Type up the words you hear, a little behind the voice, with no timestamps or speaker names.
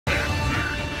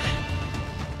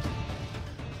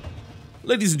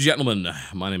Ladies and gentlemen,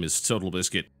 my name is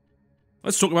TotalBiscuit.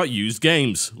 Let's talk about used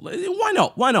games. Why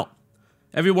not? Why not?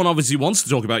 Everyone obviously wants to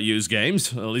talk about used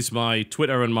games. At least my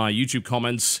Twitter and my YouTube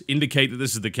comments indicate that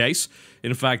this is the case.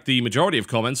 In fact, the majority of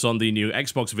comments on the new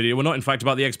Xbox video were not in fact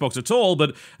about the Xbox at all,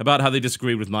 but about how they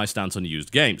disagreed with my stance on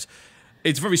used games.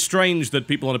 It's very strange that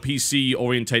people on a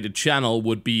PC-orientated channel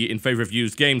would be in favor of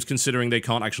used games, considering they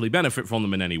can't actually benefit from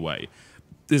them in any way.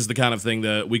 This is the kind of thing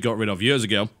that we got rid of years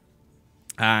ago.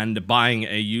 And buying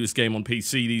a used game on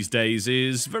PC these days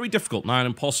is very difficult, nigh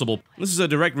impossible. This is a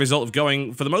direct result of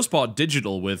going, for the most part,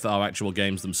 digital with our actual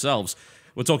games themselves.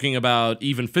 We're talking about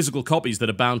even physical copies that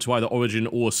are bound to either Origin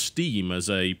or Steam as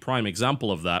a prime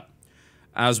example of that.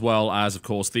 As well as, of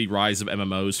course, the rise of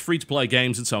MMOs, free-to-play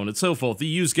games, and so on and so forth. The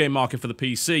used game market for the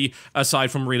PC,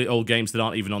 aside from really old games that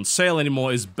aren't even on sale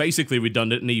anymore, is basically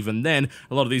redundant, and even then,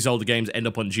 a lot of these older games end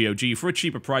up on GOG for a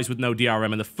cheaper price with no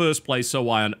DRM in the first place, so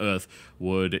why on earth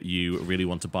would you really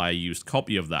want to buy a used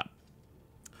copy of that?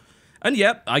 And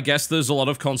yet, I guess there's a lot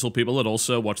of console people that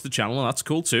also watch the channel, and that's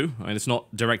cool too. I mean, it's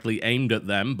not directly aimed at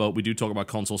them, but we do talk about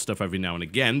console stuff every now and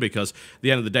again, because at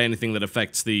the end of the day, anything that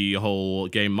affects the whole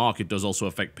game market does also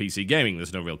affect PC gaming.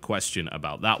 There's no real question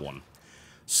about that one.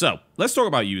 So, let's talk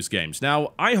about used games.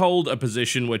 Now, I hold a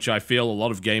position which I feel a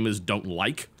lot of gamers don't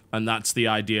like, and that's the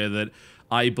idea that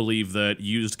I believe that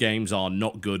used games are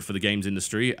not good for the games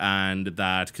industry, and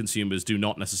that consumers do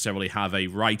not necessarily have a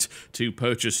right to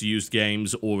purchase used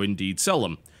games or indeed sell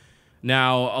them.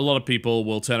 Now, a lot of people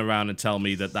will turn around and tell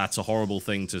me that that's a horrible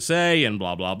thing to say, and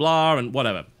blah blah blah, and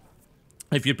whatever.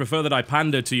 If you'd prefer that I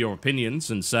pander to your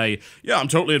opinions and say, yeah, I'm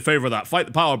totally in favor of that, fight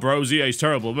the power, bros, EA's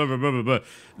terrible, blah, blah, blah, blah, blah,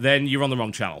 then you're on the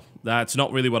wrong channel. That's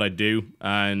not really what I do,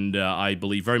 and I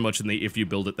believe very much in the if you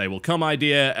build it, they will come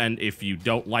idea, and if you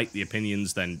don't like the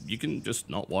opinions, then you can just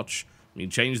not watch. I mean,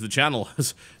 change the channel.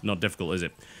 It's not difficult, is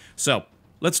it? So,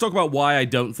 let's talk about why I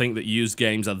don't think that used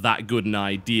games are that good an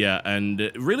idea,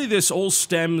 and really this all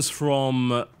stems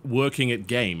from working at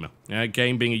Game.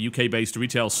 Game being a UK-based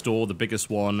retail store, the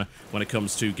biggest one when it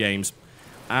comes to games,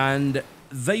 and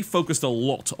they focused a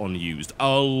lot on used.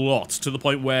 A lot. To the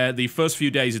point where the first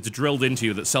few days it's drilled into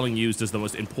you that selling used is the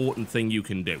most important thing you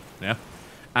can do, yeah?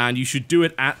 And you should do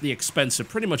it at the expense of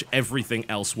pretty much everything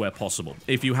else where possible.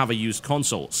 If you have a used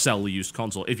console, sell the used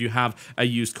console. If you have a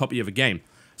used copy of a game,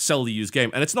 sell the used game.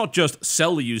 And it's not just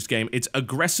sell the used game, it's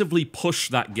aggressively push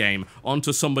that game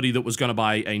onto somebody that was going to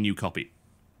buy a new copy.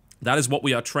 That is what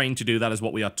we are trained to do, that is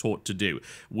what we are taught to do.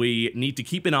 We need to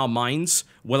keep in our minds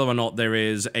whether or not there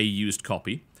is a used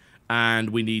copy,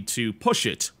 and we need to push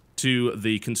it to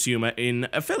the consumer in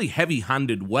a fairly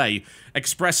heavy-handed way,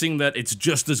 expressing that it's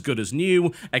just as good as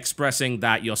new, expressing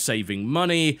that you're saving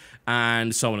money,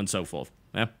 and so on and so forth.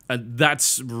 Yeah? And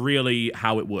that's really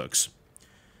how it works.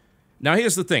 Now,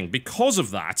 here's the thing. Because of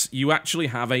that, you actually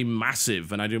have a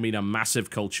massive, and I do mean a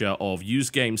massive culture of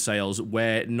used game sales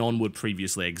where none would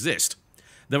previously exist.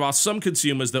 There are some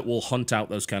consumers that will hunt out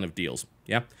those kind of deals,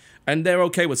 yeah? And they're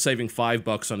okay with saving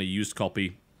 $5 on a used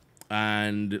copy,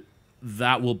 and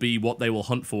that will be what they will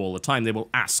hunt for all the time. They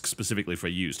will ask specifically for a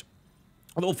used.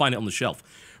 And they'll find it on the shelf.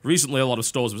 Recently, a lot of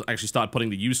stores actually started putting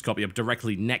the used copy up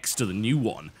directly next to the new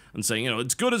one and saying, you know,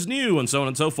 it's good as new and so on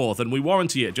and so forth, and we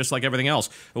warranty it just like everything else.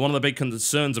 And one of the big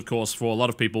concerns, of course, for a lot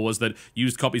of people was that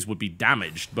used copies would be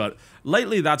damaged, but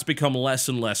lately that's become less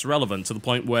and less relevant to the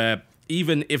point where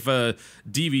even if a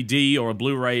DVD or a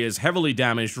Blu-ray is heavily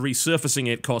damaged, resurfacing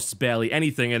it costs barely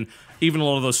anything, and even a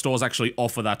lot of those stores actually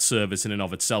offer that service in and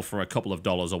of itself for a couple of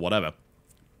dollars or whatever.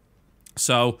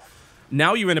 So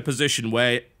now you're in a position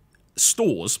where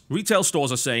stores, retail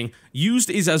stores are saying, used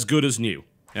is as good as new.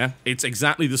 Yeah, it's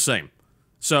exactly the same.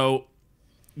 So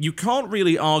you can't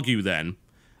really argue then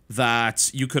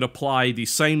that you could apply the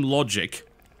same logic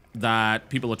that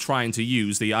people are trying to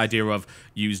use, the idea of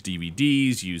used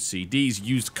DVDs, used CDs,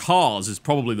 used cars is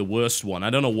probably the worst one. I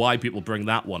don't know why people bring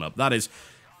that one up. That is,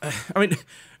 I mean,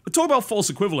 talk about false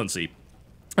equivalency.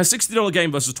 A $60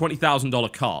 game versus a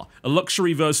 $20,000 car. A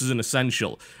luxury versus an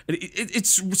essential.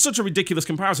 It's such a ridiculous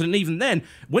comparison, and even then,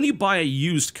 when you buy a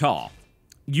used car,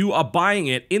 you are buying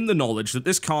it in the knowledge that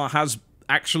this car has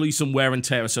actually some wear and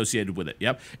tear associated with it,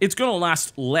 yep? It's gonna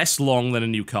last less long than a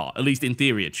new car. At least in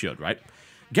theory it should, right?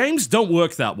 Games don't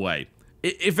work that way.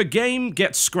 If a game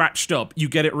gets scratched up, you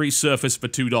get it resurfaced for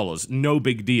 $2. No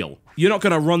big deal. You're not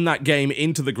going to run that game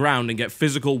into the ground and get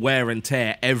physical wear and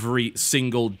tear every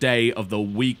single day of the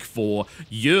week for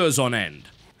years on end.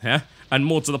 Yeah? And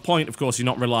more to the point, of course, you're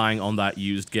not relying on that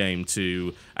used game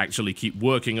to actually keep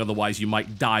working, otherwise you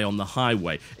might die on the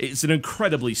highway. It's an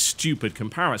incredibly stupid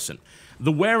comparison.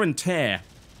 The wear and tear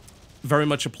very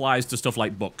much applies to stuff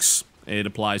like books. It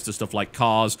applies to stuff like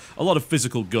cars, a lot of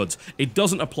physical goods. It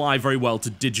doesn't apply very well to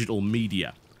digital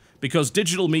media, because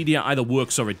digital media either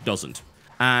works or it doesn't.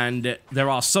 And there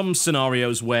are some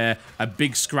scenarios where a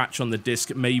big scratch on the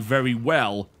disc may very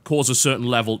well cause a certain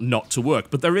level not to work,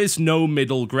 but there is no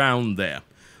middle ground there.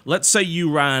 Let's say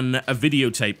you ran a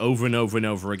videotape over and over and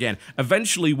over again.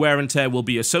 Eventually, wear and tear will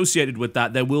be associated with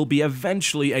that. There will be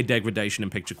eventually a degradation in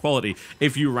picture quality.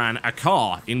 If you ran a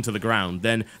car into the ground,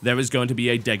 then there is going to be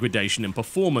a degradation in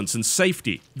performance and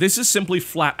safety. This is simply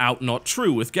flat out not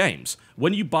true with games.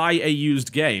 When you buy a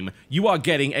used game, you are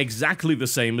getting exactly the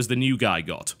same as the new guy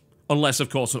got. Unless, of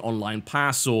course, an online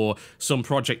pass or some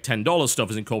Project $10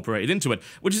 stuff is incorporated into it.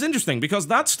 Which is interesting, because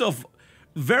that stuff,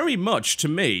 very much, to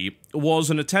me, was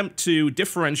an attempt to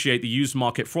differentiate the used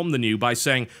market from the new by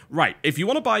saying, right, if you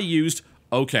want to buy used,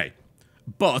 okay.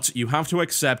 But you have to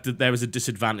accept that there is a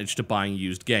disadvantage to buying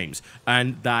used games.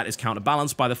 And that is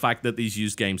counterbalanced by the fact that these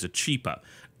used games are cheaper.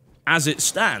 As it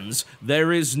stands,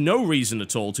 there is no reason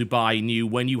at all to buy new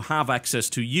when you have access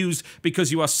to used,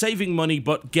 because you are saving money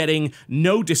but getting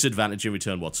no disadvantage in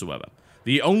return whatsoever.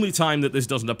 The only time that this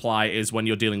doesn't apply is when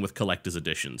you're dealing with collector's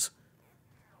editions.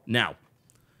 Now,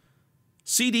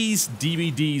 CDs,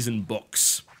 DVDs, and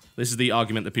books. This is the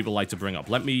argument that people like to bring up.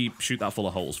 Let me shoot that full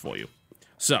of holes for you.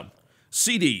 So,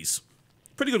 CDs.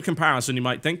 Pretty good comparison, you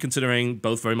might think, considering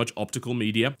both very much optical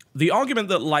media. The argument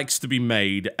that likes to be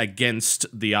made against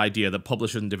the idea that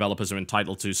publishers and developers are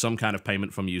entitled to some kind of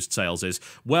payment from used sales is,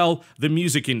 well, the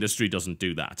music industry doesn't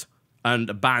do that,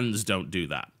 and bands don't do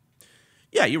that.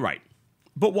 Yeah, you're right.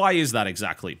 But why is that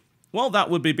exactly? Well, that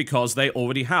would be because they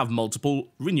already have multiple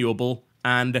renewable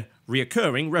and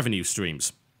reoccurring revenue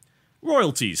streams.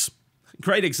 Royalties.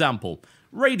 Great example.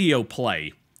 Radio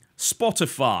play.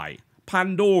 Spotify.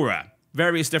 Pandora.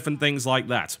 Various different things like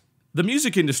that. The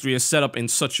music industry is set up in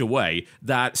such a way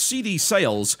that CD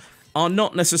sales are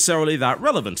not necessarily that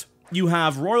relevant. You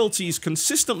have royalties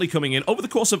consistently coming in over the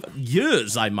course of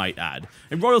years, I might add.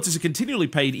 And royalties are continually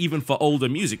paid even for older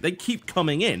music. They keep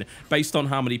coming in based on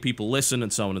how many people listen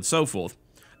and so on and so forth.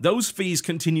 Those fees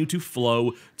continue to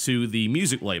flow to the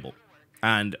music label.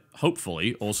 And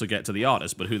hopefully also get to the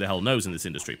artist, but who the hell knows in this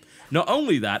industry. Not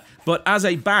only that, but as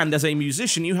a band, as a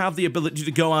musician, you have the ability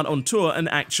to go out on tour and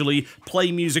actually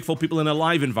play music for people in a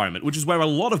live environment, which is where a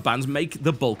lot of bands make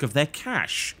the bulk of their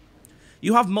cash.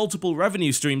 You have multiple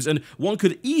revenue streams, and one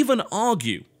could even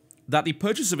argue that the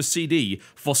purchase of a CD,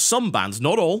 for some bands,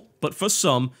 not all, but for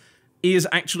some, is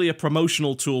actually a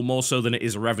promotional tool more so than it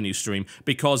is a revenue stream,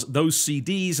 because those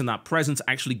CDs and that presence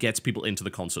actually gets people into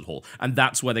the concert hall, and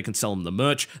that's where they can sell them the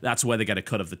merch, that's where they get a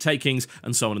cut of the takings,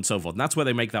 and so on and so forth, and that's where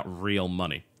they make that real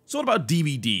money. So what about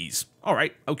DVDs?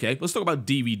 Alright, okay, let's talk about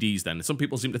DVDs then. Some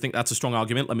people seem to think that's a strong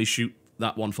argument. Let me shoot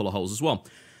that one full of holes as well.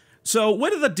 So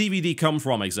where did the DVD come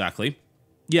from exactly?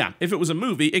 Yeah, if it was a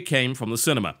movie, it came from the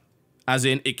cinema. As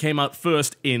in, it came out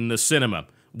first in the cinema,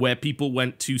 where people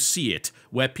went to see it,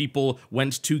 where people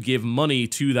went to give money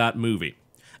to that movie.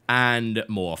 And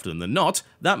more often than not,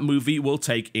 that movie will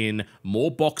take in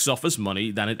more box office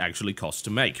money than it actually costs to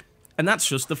make. And that's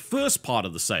just the first part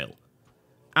of the sale.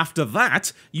 After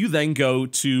that, you then go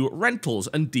to rentals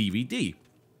and DVD.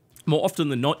 More often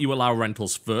than not, you allow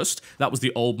rentals first. That was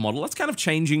the old model. That's kind of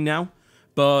changing now,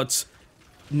 but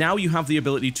now you have the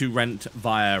ability to rent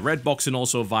via Redbox and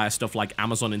also via stuff like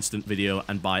Amazon Instant Video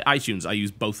and by iTunes. I use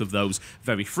both of those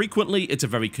very frequently. It's a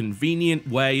very convenient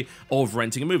way of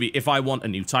renting a movie. If I want a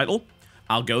new title,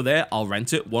 I'll go there, I'll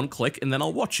rent it, one click, and then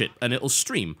I'll watch it, and it'll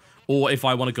stream. Or if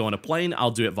I want to go on a plane,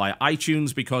 I'll do it via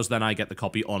iTunes, because then I get the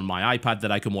copy on my iPad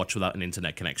that I can watch without an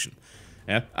internet connection.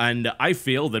 Yeah, and I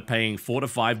feel that paying $4 to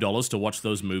 $5 to watch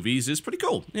those movies is pretty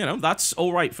cool. You know, that's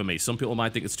alright for me. Some people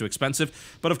might think it's too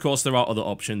expensive, but of course there are other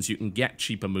options. You can get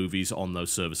cheaper movies on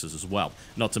those services as well.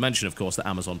 Not to mention, of course, that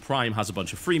Amazon Prime has a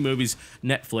bunch of free movies,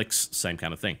 Netflix, same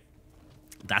kind of thing.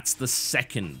 That's the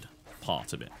second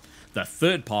part of it. The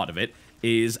third part of it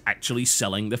is actually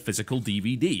selling the physical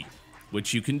DVD,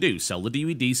 which you can do. Sell the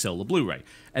DVD, sell the Blu-ray.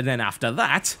 And then after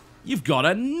that, you've got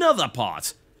another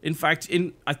part. In fact,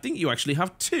 I think you actually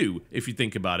have two, if you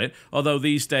think about it. Although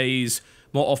these days,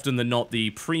 more often than not, the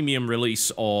premium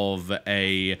release of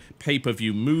a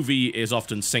pay-per-view movie is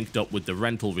often synced up with the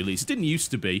rental release. It didn't used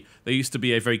to be. There used to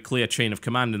be a very clear chain of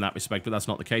command in that respect, but that's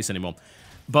not the case anymore.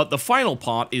 But the final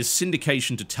part is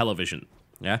syndication to television.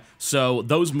 Yeah, so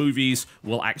those movies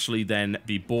will actually then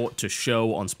be bought to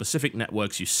show on specific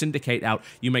networks. You syndicate out,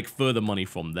 you make further money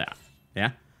from there.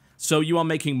 Yeah? So you are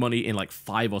making money in like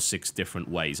 5 or 6 different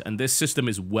ways, and this system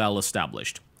is well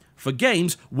established. For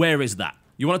games, where is that?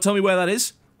 You want to tell me where that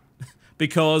is?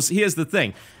 Because here's the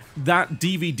thing. that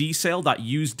DVD sale, that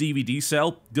used DVD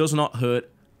sale, does not hurt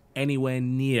anywhere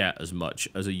near as much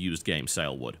as a used game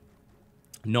sale would.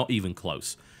 Not even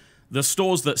close. The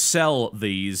stores that sell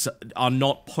these are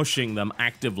not pushing them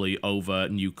actively over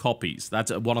new copies.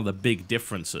 That's one of the big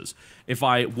differences. If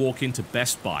I walk into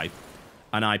Best Buy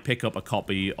and I pick up a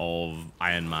copy of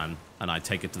Iron Man and I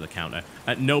take it to the counter,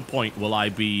 at no point will I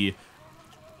be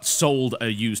sold a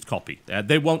used copy.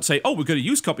 They won't say, oh, we've got a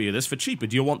used copy of this for cheaper.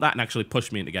 Do you want that? And actually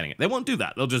push me into getting it. They won't do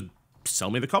that. They'll just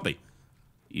sell me the copy.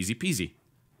 Easy peasy.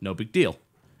 No big deal.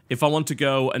 If I want to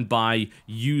go and buy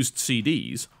used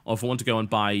CDs, or if I want to go and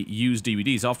buy used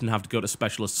DVDs, I often have to go to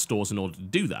specialist stores in order to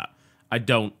do that. I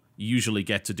don't usually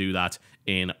get to do that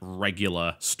in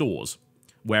regular stores.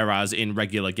 Whereas in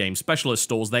regular game specialist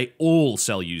stores, they all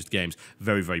sell used games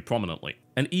very, very prominently.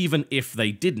 And even if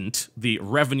they didn't, the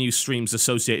revenue streams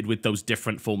associated with those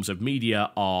different forms of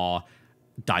media are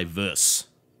diverse.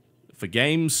 For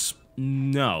games,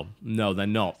 no, they're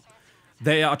not.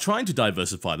 They are trying to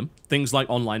diversify them. Things like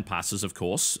online passes, of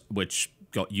course, which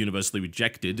got universally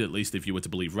rejected, at least if you were to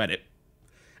believe Reddit.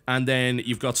 And then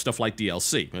you've got stuff like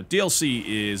DLC. Now, DLC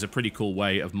is a pretty cool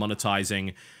way of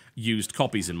monetizing used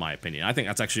copies, in my opinion. I think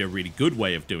that's actually a really good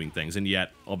way of doing things, and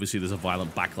yet, obviously, there's a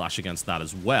violent backlash against that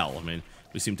as well. I mean,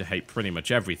 we seem to hate pretty much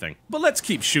everything. But let's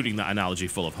keep shooting that analogy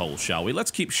full of holes, shall we?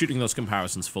 Let's keep shooting those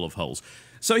comparisons full of holes.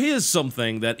 So here's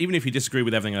something that, even if you disagree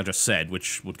with everything I just said,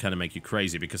 which would kind of make you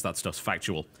crazy because that stuff's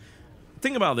factual,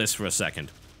 think about this for a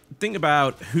second. Think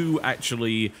about who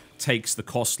actually takes the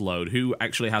cost load, who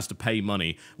actually has to pay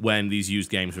money when these used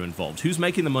games are involved. Who's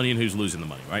making the money and who's losing the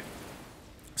money, right?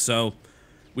 So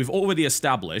we've already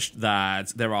established that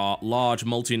there are large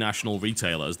multinational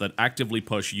retailers that actively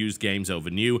push used games over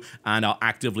new and are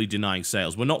actively denying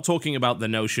sales. We're not talking about the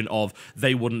notion of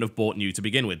they wouldn't have bought new to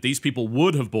begin with. These people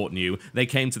would have bought new, they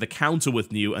came to the counter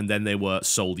with new, and then they were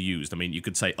sold used. I mean, you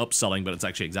could say upselling, but it's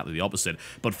actually exactly the opposite.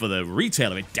 But for the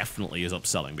retailer, it definitely is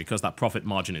upselling because that profit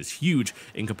margin is huge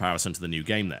in comparison to the new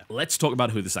game there. Let's talk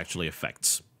about who this actually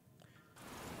affects.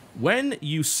 When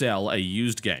you sell a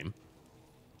used game,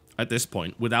 at this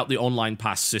point, without the online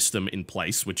pass system in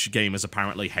place, which gamers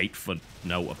apparently hate for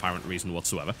no apparent reason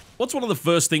whatsoever, what's one of the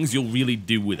first things you'll really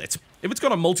do with it? If it's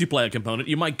got a multiplayer component,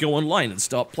 you might go online and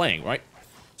start playing, right?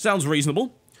 Sounds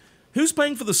reasonable. Who's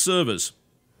paying for the servers?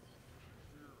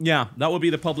 Yeah, that would be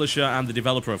the publisher and the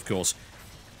developer, of course.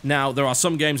 Now, there are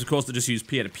some games, of course, that just use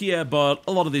peer-to-peer, but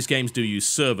a lot of these games do use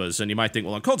servers, and you might think,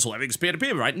 well, on console, everything's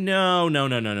peer-to-peer, right? No.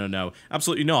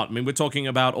 Absolutely not. I mean, we're talking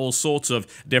about all sorts of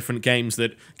different games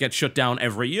that get shut down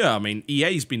every year. I mean,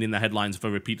 EA's been in the headlines for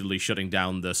repeatedly shutting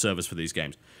down the servers for these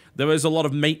games. There is a lot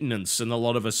of maintenance and a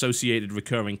lot of associated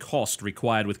recurring cost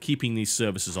required with keeping these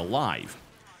services alive.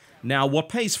 Now, what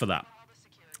pays for that?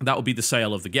 That would be the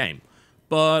sale of the game.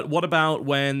 But what about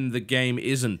when the game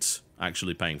isn't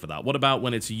actually paying for that? What about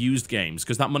when it's used games?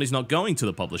 Because that money's not going to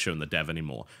the publisher and the dev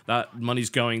anymore. That money's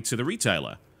going to the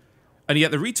retailer. And yet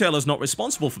the retailer's not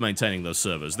responsible for maintaining those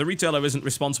servers. The retailer isn't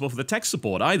responsible for the tech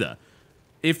support either.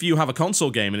 If you have a console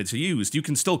game and it's used, you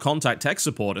can still contact tech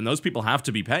support, and those people have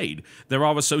to be paid. There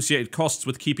are associated costs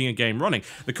with keeping a game running.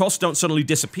 The costs don't suddenly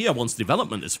disappear once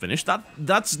development is finished.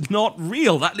 That's not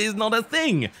real. That is not a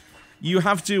thing. You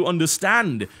have to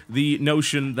understand the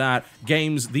notion that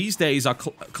games these days are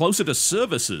closer to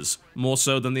services more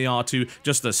so than they are to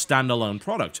just a standalone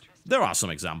product. There are some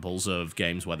examples of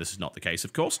games where this is not the case,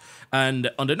 of course,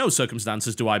 and under no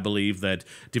circumstances do I believe that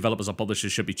developers or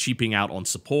publishers should be cheaping out on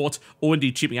support, or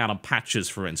indeed cheaping out on patches,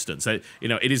 for instance. You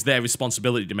know, it is their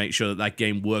responsibility to make sure that that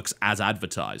game works as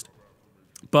advertised.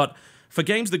 But for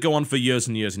games that go on for years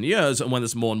and years and years, and when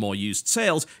there's more and more used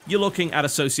sales, you're looking at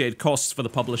associated costs for the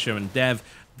publisher and dev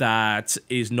that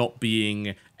is not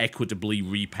being equitably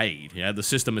repaid. Yeah, the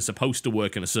system is supposed to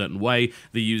work in a certain way.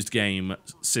 The used game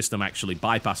system actually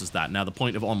bypasses that. Now, the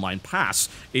point of Online Pass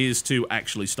is to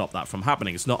actually stop that from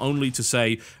happening. It's not only to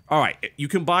say, all right, you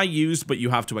can buy used, but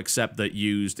you have to accept that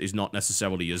used is not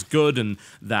necessarily as good, and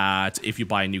that if you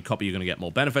buy a new copy, you're going to get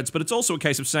more benefits. But it's also a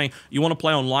case of saying, you want to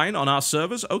play online on our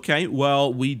servers? Okay,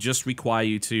 well, we just require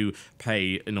you to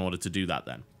pay in order to do that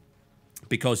then,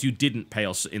 because you didn't pay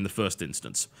us in the first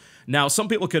instance. Now, some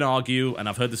people can argue, and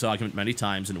I've heard this argument many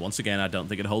times, and once again, I don't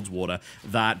think it holds water,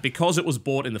 that because it was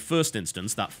bought in the first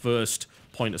instance, that first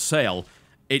point of sale,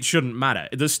 it shouldn't matter.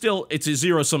 It's a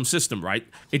zero-sum system, right?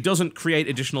 It doesn't create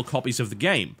additional copies of the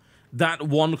game. That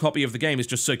one copy of the game is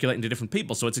just circulating to different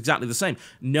people, so it's exactly the same.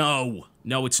 No,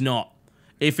 it's not.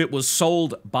 If it was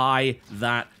sold by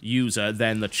that user,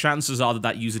 then the chances are that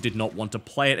that user did not want to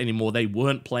play it anymore. They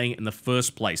weren't playing it in the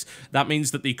first place. That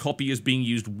means that the copy is being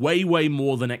used way, way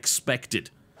more than expected.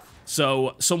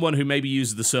 So someone who maybe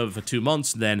uses the server for 2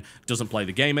 months, then doesn't play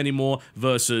the game anymore,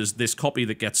 versus this copy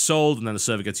that gets sold, and then the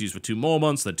server gets used for 2 more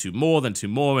months, then 2 more, then 2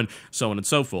 more, and so on and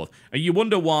so forth. And you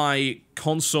wonder why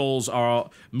consoles are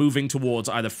moving towards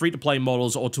either free-to-play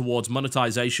models or towards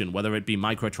monetization, whether it be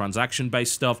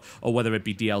microtransaction-based stuff or whether it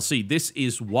be DLC. This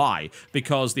is why,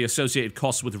 because the associated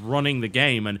costs with running the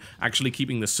game and actually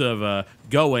keeping the server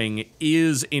going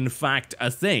is, in fact,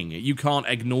 a thing. You can't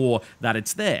ignore that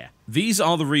it's there. These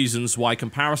are the reasons why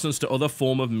comparisons to other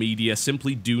form of media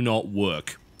simply do not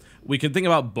work. We can think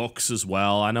about books as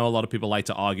well. I know a lot of people like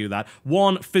to argue that.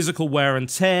 One, physical wear and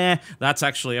tear, that's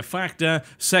actually a factor.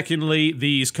 Secondly,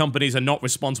 these companies are not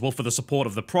responsible for the support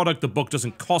of the product. The book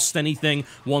doesn't cost anything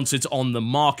once it's on the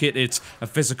market. It's a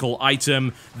physical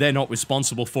item. They're not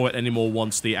responsible for it anymore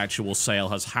once the actual sale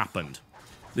has happened.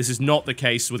 This is not the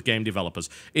case with game developers.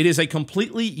 It is a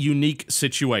completely unique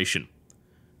situation,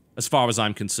 as far as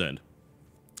I'm concerned.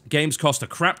 Games cost a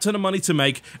crap ton of money to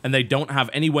make, and they don't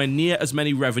have anywhere near as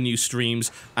many revenue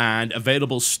streams and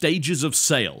available stages of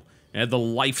sale. The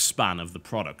lifespan of the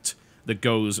product that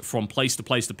goes from place to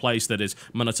place to place, that is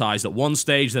monetized at one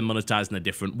stage, then monetized in a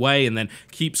different way, and then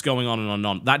keeps going on and on and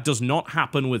on. That does not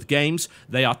happen with games.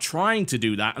 They are trying to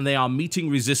do that, and they are meeting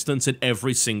resistance at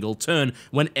every single turn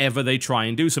whenever they try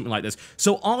and do something like this.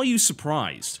 So are you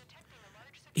surprised?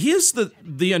 Here's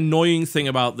the annoying thing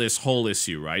about this whole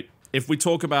issue, right? If we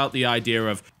talk about the idea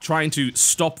of trying to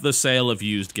stop the sale of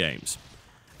used games.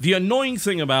 The annoying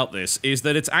thing about this is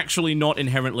that it's actually not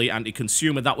inherently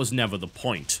anti-consumer. That was never the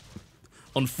point.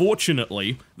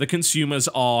 Unfortunately, the consumers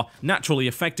are naturally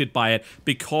affected by it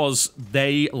because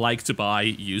they like to buy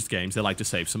used games. They like to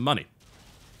save some money,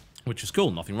 which is cool.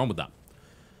 Nothing wrong with that.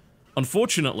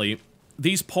 Unfortunately,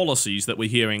 these policies that we're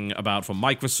hearing about from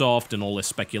Microsoft and all this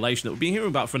speculation that we've been hearing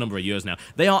about for a number of years now,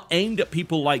 they are aimed at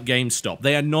people like GameStop.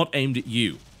 They are not aimed at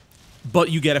you,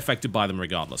 but you get affected by them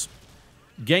regardless.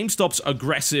 GameStop's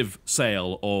aggressive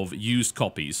sale of used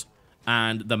copies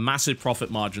and the massive profit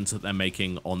margins that they're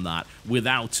making on that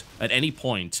without, at any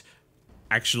point,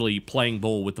 actually playing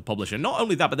ball with the publisher. Not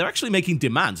only that, but they're actually making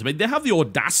demands. I mean, they have the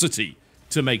audacity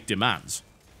to make demands.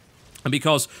 And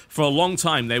because for a long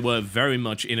time they were very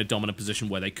much in a dominant position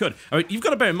where they could. I mean, you've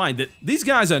got to bear in mind that these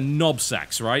guys are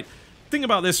knobsacks, right? Think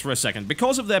about this for a second.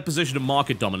 Because of their position of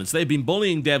market dominance, they've been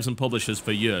bullying devs and publishers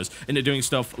for years into doing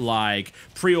stuff like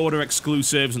pre-order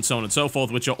exclusives and so on and so forth,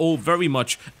 which are all very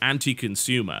much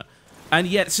anti-consumer. And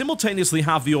yet simultaneously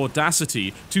have the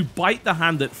audacity to bite the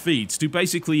hand that feeds, to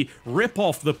basically rip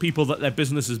off the people that their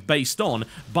business is based on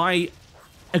by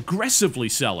aggressively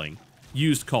selling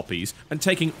used copies and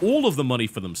taking all of the money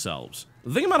for themselves.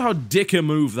 Think about how dick a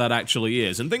move that actually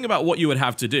is, and think about what you would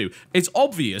have to do. It's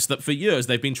obvious that for years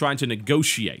they've been trying to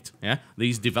negotiate, yeah?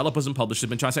 These developers and publishers have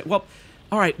been trying to say, well,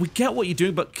 alright, we get what you're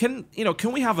doing, but can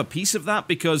we have a piece of that?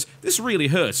 Because this really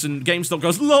hurts, and GameStop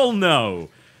goes, lol, no!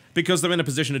 Because they're in a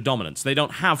position of dominance. They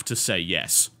don't have to say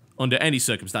yes under any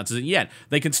circumstances, and yet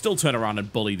they can still turn around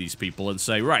and bully these people and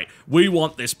say, right, we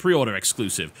want this pre-order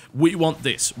exclusive, we want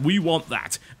this, we want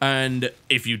that, and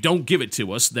if you don't give it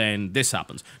to us, then this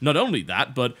happens. Not only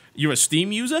that, but you're a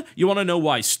Steam user, you want to know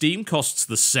why Steam costs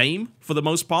the same for the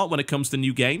most part when it comes to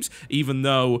new games, even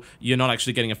though you're not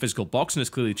actually getting a physical box and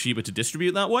it's clearly cheaper to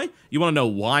distribute that way? You want to know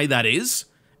why that is?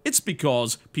 It's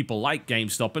because people like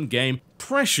GameStop and Game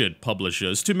pressured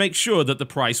publishers to make sure that the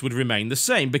price would remain the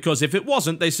same, because if it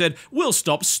wasn't, they said, we'll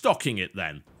stop stocking it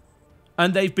then.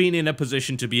 And they've been in a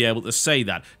position to be able to say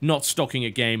that. Not stocking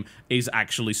a game is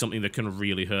actually something that can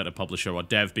really hurt a publisher or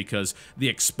dev, because the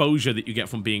exposure that you get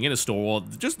from being in a store, or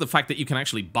just the fact that you can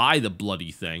actually buy the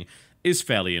bloody thing, is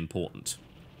fairly important.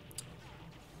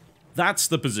 That's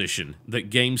the position that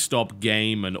GameStop,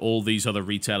 Game, and all these other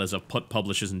retailers have put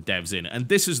publishers and devs in, and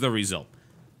this is the result.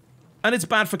 And it's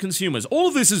bad for consumers. All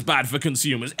of this is bad for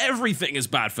consumers. Everything is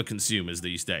bad for consumers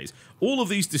these days. All of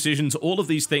these decisions, all of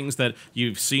these things that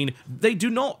you've seen, they do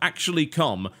not actually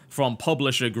come from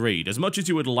publisher greed, as much as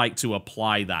you would like to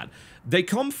apply that. They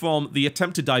come from the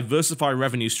attempt to diversify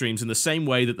revenue streams in the same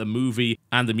way that the movie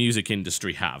and the music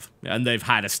industry have. And they've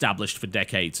had established for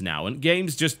decades now. And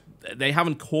games just, they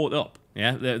haven't caught up.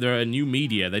 Yeah, they're a new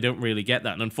media. They don't really get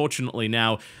that. And unfortunately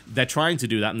now, they're trying to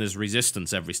do that, and there's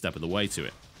resistance every step of the way to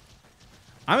it.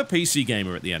 I'm a PC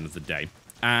gamer at the end of the day,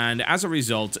 and as a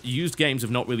result, used games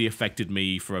have not really affected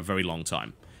me for a very long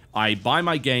time. I buy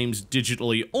my games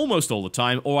digitally almost all the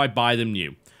time, or I buy them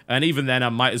new. And even then, I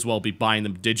might as well be buying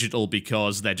them digital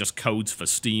because they're just codes for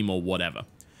Steam or whatever.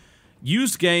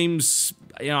 Used games,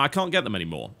 I can't get them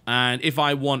anymore. And if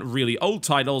I want really old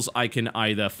titles, I can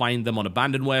either find them on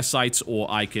abandonware sites or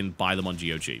I can buy them on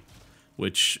GOG,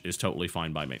 which is totally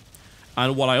fine by me.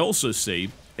 And what I also see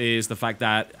is the fact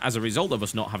that as a result of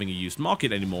us not having a used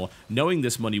market anymore, knowing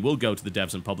this money will go to the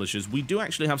devs and publishers, we do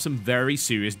actually have some very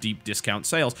serious deep discount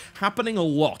sales happening a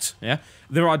lot, yeah?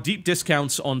 There are deep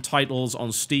discounts on titles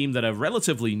on Steam that are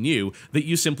relatively new that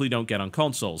you simply don't get on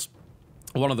consoles.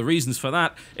 One of the reasons for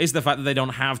that is the fact that they don't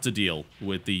have to deal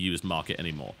with the used market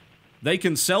anymore. They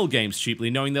can sell games cheaply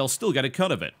knowing they'll still get a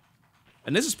cut of it.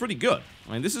 And this is pretty good.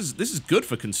 I mean, this is good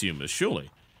for consumers,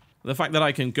 surely. The fact that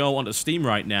I can go onto Steam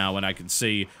right now and I can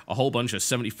see a whole bunch of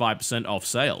 75% off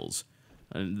sales,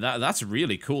 and that's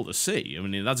really cool to see. I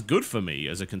mean, that's good for me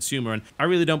as a consumer, and I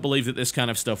really don't believe that this kind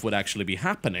of stuff would actually be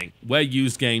happening where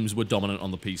used games were dominant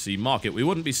on the PC market. We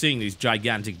wouldn't be seeing these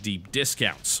gigantic deep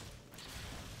discounts.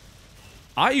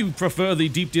 I prefer the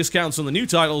deep discounts on the new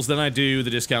titles than I do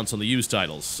the discounts on the used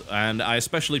titles, and I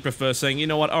especially prefer saying, you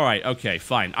know what, alright, okay,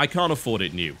 fine, I can't afford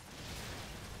it new.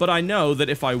 But I know that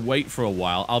if I wait for a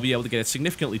while, I'll be able to get it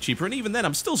significantly cheaper, and even then,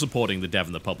 I'm still supporting the dev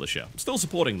and the publisher. I'm still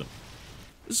supporting them.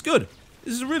 This is good.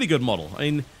 This is a really good model. I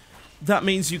mean, that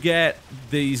means you get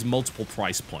these multiple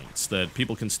price points, that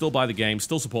people can still buy the game,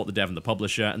 still support the dev and the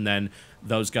publisher, and then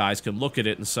those guys can look at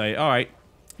it and say, alright,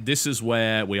 this is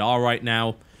where we are right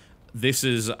now, this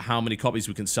is how many copies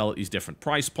we can sell at these different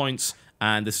price points,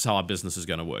 and this is how our business is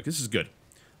going to work. This is good.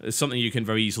 It's something you can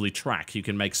very easily track. You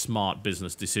can make smart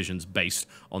business decisions based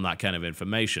on that kind of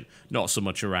information. Not so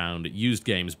much around used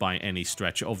games by any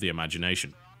stretch of the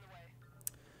imagination.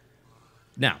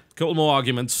 Now, a couple more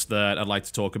arguments that I'd like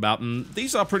to talk about, and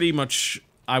these are pretty much,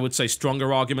 I would say,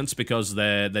 stronger arguments because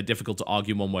they're difficult to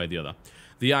argue one way or the other.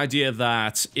 The idea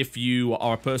that if you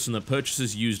are a person that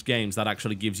purchases used games, that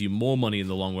actually gives you more money in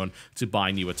the long run to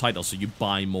buy newer titles, so you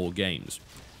buy more games.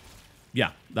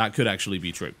 Yeah, that could actually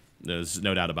be true. There's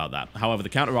no doubt about that. However, the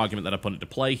counter-argument that I put into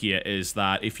play here is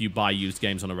that if you buy used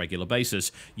games on a regular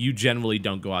basis, you generally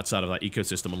don't go outside of that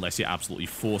ecosystem unless you're absolutely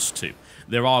forced to.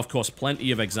 There are, of course, plenty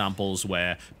of examples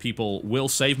where people will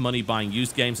save money buying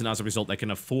used games, and as a result, they can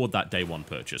afford that day one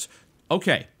purchase.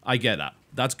 Okay, I get that.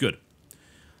 That's good.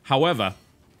 However,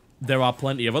 there are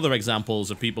plenty of other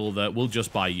examples of people that will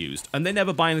just buy used, and they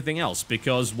never buy anything else,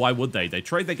 because why would they? They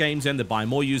trade their games in, they buy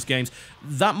more used games.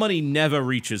 That money never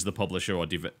reaches the publisher or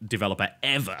developer,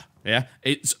 ever, yeah?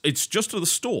 It's just to the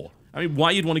store. I mean,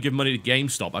 why you'd want to give money to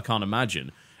GameStop, I can't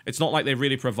imagine. It's not like they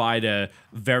really provide a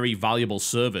very valuable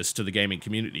service to the gaming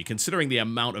community. Considering the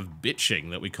amount of bitching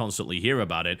that we constantly hear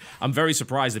about it, I'm very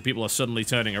surprised that people are suddenly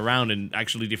turning around and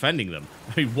actually defending them.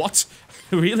 I mean, what?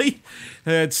 Really?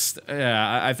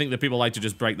 I think that people like to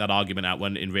just break that argument out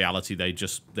when in reality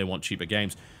they want cheaper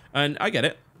games. And I get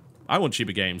it. I want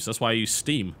cheaper games. That's why I use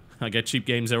Steam. I get cheap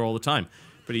games there all the time.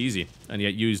 Pretty easy. And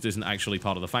yet used isn't actually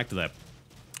part of the factor there.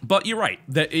 But you're right.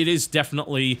 That it is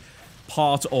definitely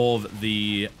part of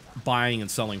the buying and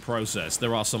selling process.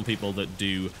 There are some people that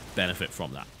do benefit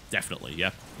from that. Definitely,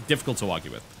 yeah. Difficult to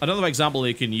argue with. Another example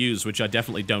you can use, which I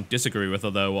definitely don't disagree with,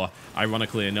 although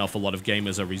ironically enough, a lot of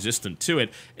gamers are resistant to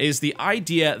it, is the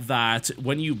idea that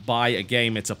when you buy a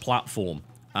game, it's a platform.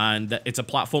 And it's a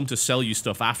platform to sell you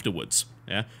stuff afterwards.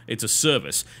 Yeah, it's a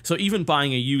service. So even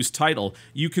buying a used title,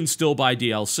 you can still buy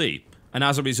DLC. And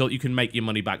as a result, you can make your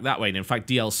money back that way. And in fact,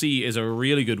 DLC is a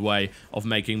really good way of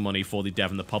making money for the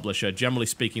dev and the publisher. Generally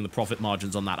speaking, the profit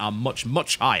margins on that are much,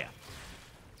 much higher.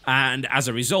 And as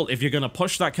a result, if you're going to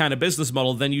push that kind of business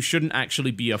model, then you shouldn't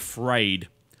actually be afraid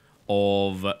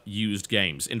of used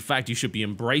games. In fact, you should be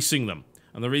embracing them.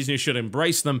 And the reason you should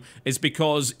embrace them is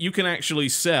because you can actually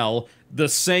sell the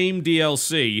same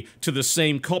DLC to the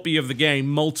same copy of the game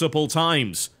multiple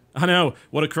times. I know,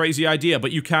 what a crazy idea,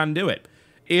 but you can do it.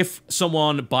 If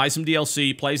someone buys some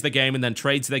DLC, plays the game, and then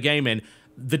trades their game in,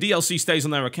 the DLC stays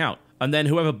on their account. And then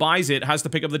whoever buys it has to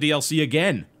pick up the DLC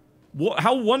again.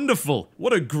 How wonderful.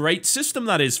 What a great system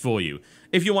that is for you.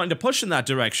 If you're wanting to push in that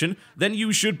direction, then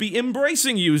you should be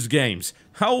embracing used games.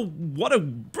 What a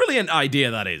brilliant idea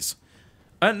that is.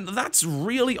 And that's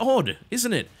really odd,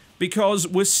 isn't it? Because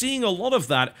we're seeing a lot of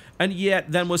that, and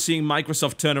yet then we're seeing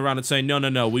Microsoft turn around and say, no, no,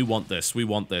 no, we want this, we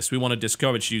want this, we want to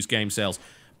discourage used game sales.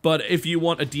 But if you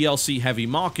want a DLC-heavy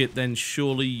market, then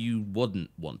surely you wouldn't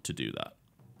want to do that.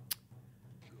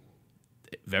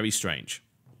 Very strange.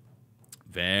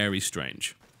 Very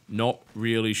strange. Not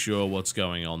really sure what's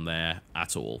going on there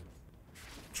at all.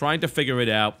 Trying to figure it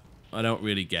out, I don't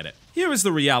really get it. Here is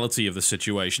the reality of the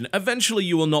situation. Eventually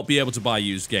you will not be able to buy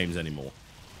used games anymore.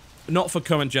 Not for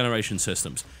current generation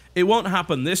systems. It won't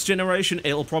happen this generation,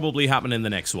 it'll probably happen in the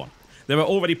next one. There are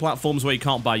already platforms where you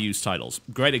can't buy used titles.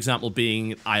 Great example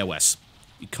being iOS.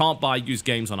 You can't buy used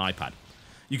games on iPad.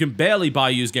 You can barely buy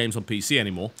used games on PC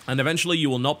anymore, and eventually you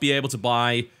will not be able to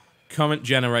buy current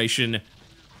generation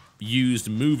used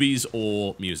movies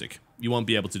or music. You won't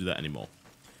be able to do that anymore.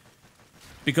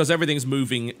 Because everything's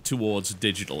moving towards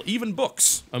digital. Even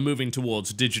books are moving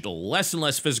towards digital. Less and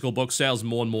less physical book sales,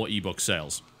 more and more ebook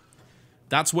sales.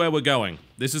 That's where we're going.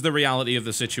 This is the reality of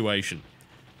the situation.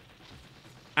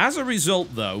 As a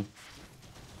result, though,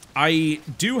 I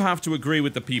do have to agree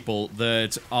with the people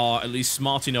that are at least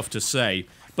smart enough to say,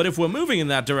 but if we're moving in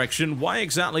that direction, why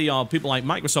exactly are people like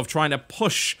Microsoft trying to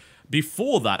push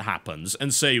before that happens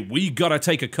and say, we gotta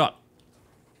take a cut?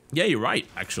 Yeah, you're right,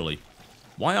 actually.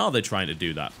 Why are they trying to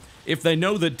do that? If they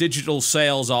know that digital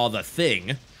sales are the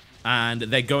thing, and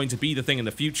they're going to be the thing in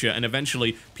the future, and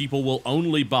eventually people will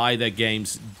only buy their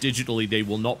games digitally, they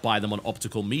will not buy them on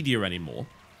optical media anymore.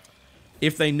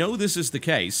 If they know this is the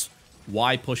case,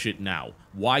 why push it now?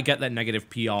 Why get that negative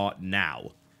PR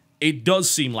now? It does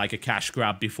seem like a cash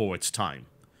grab before its time.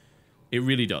 It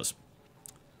really does.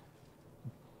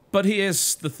 But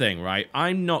here's the thing, right?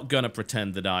 I'm not gonna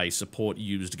pretend that I support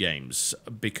used games,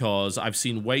 because I've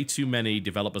seen way too many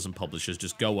developers and publishers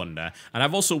just go under, and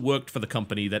I've also worked for the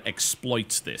company that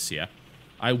exploits this, yeah?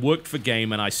 I worked for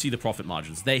Game, and I see the profit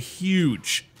margins. They're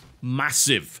huge,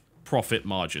 massive profit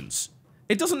margins.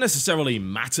 It doesn't necessarily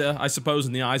matter, I suppose,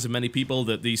 in the eyes of many people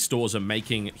that these stores are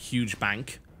making huge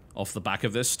bank off the back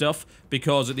of this stuff,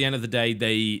 because at the end of the day,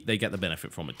 they get the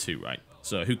benefit from it too, right?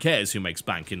 So who cares who makes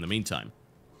bank in the meantime?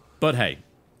 But hey,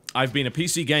 I've been a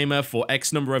PC gamer for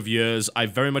X number of years.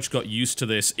 I've very much got used to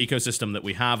this ecosystem that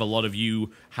we have. A lot of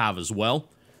you have as well.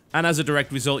 And as a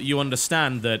direct result, you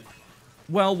understand that,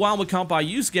 well, while we can't buy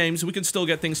used games, we can still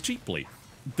get things cheaply.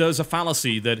 There's a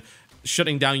fallacy that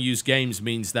shutting down used games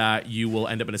means that you will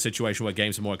end up in a situation where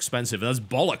games are more expensive, and that's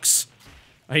bollocks.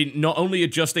 I mean, not only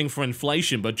adjusting for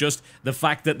inflation, but just the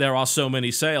fact that there are so many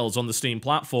sales on the Steam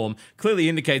platform clearly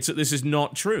indicates that this is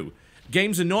not true.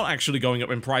 Games are not actually going up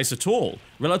in price at all.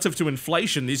 Relative to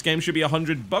inflation, these games should be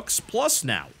 $100 plus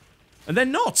now. And they're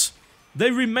not.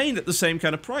 They remain at the same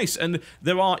kind of price, and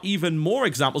there are even more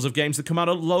examples of games that come out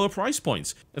at lower price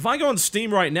points. If I go on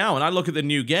Steam right now and I look at the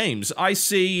new games, I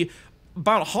see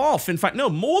about half, in fact, no,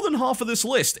 more than half of this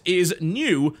list is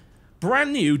new,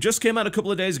 brand new, just came out a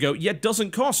couple of days ago, yet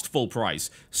doesn't cost full price.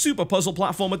 Super Puzzle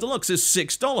Platformer Deluxe is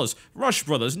 $6, Rush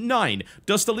Brothers, $9,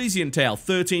 Dust Elysian Tale,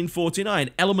 $13.49,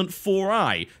 Element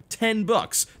 4i,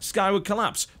 $10, Skyward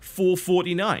Collapse,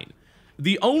 $4.49.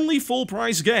 The only full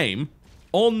price game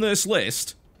on this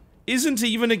list isn't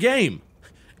even a game.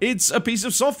 It's a piece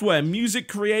of software, Music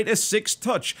Creator 6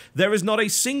 Touch. There is not a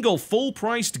single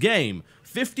full-priced game,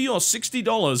 $50 or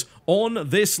 $60 on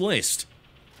this list.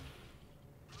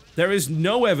 There is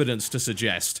no evidence to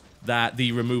suggest that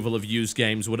the removal of used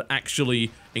games would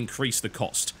actually increase the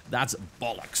cost. That's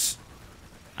bollocks.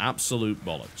 Absolute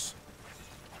bollocks.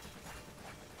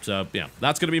 So, yeah,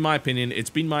 that's going to be my opinion. It's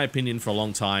been my opinion for a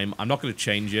long time. I'm not going to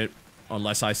change it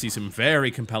unless I see some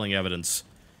very compelling evidence.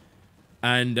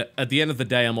 And at the end of the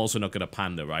day, I'm also not going to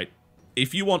pander, right?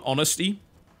 If you want honesty,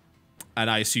 and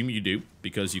I assume you do,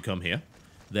 because you come here,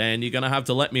 then you're going to have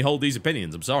to let me hold these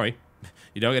opinions. I'm sorry.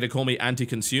 You don't get to call me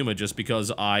anti-consumer just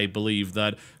because I believe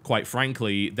that, quite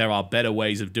frankly, there are better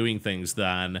ways of doing things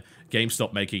than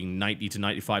GameStop making 90 to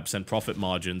 95% profit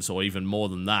margins, or even more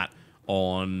than that,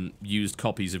 on used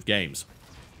copies of games.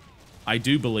 I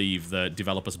do believe that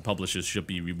developers and publishers should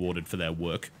be rewarded for their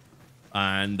work.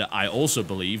 And I also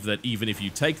believe that even if you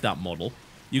take that model,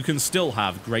 you can still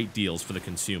have great deals for the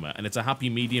consumer. And it's a happy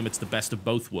medium, it's the best of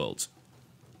both worlds.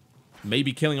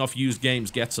 Maybe killing off used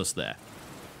games gets us there.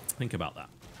 Think about that.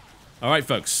 Alright,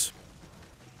 folks.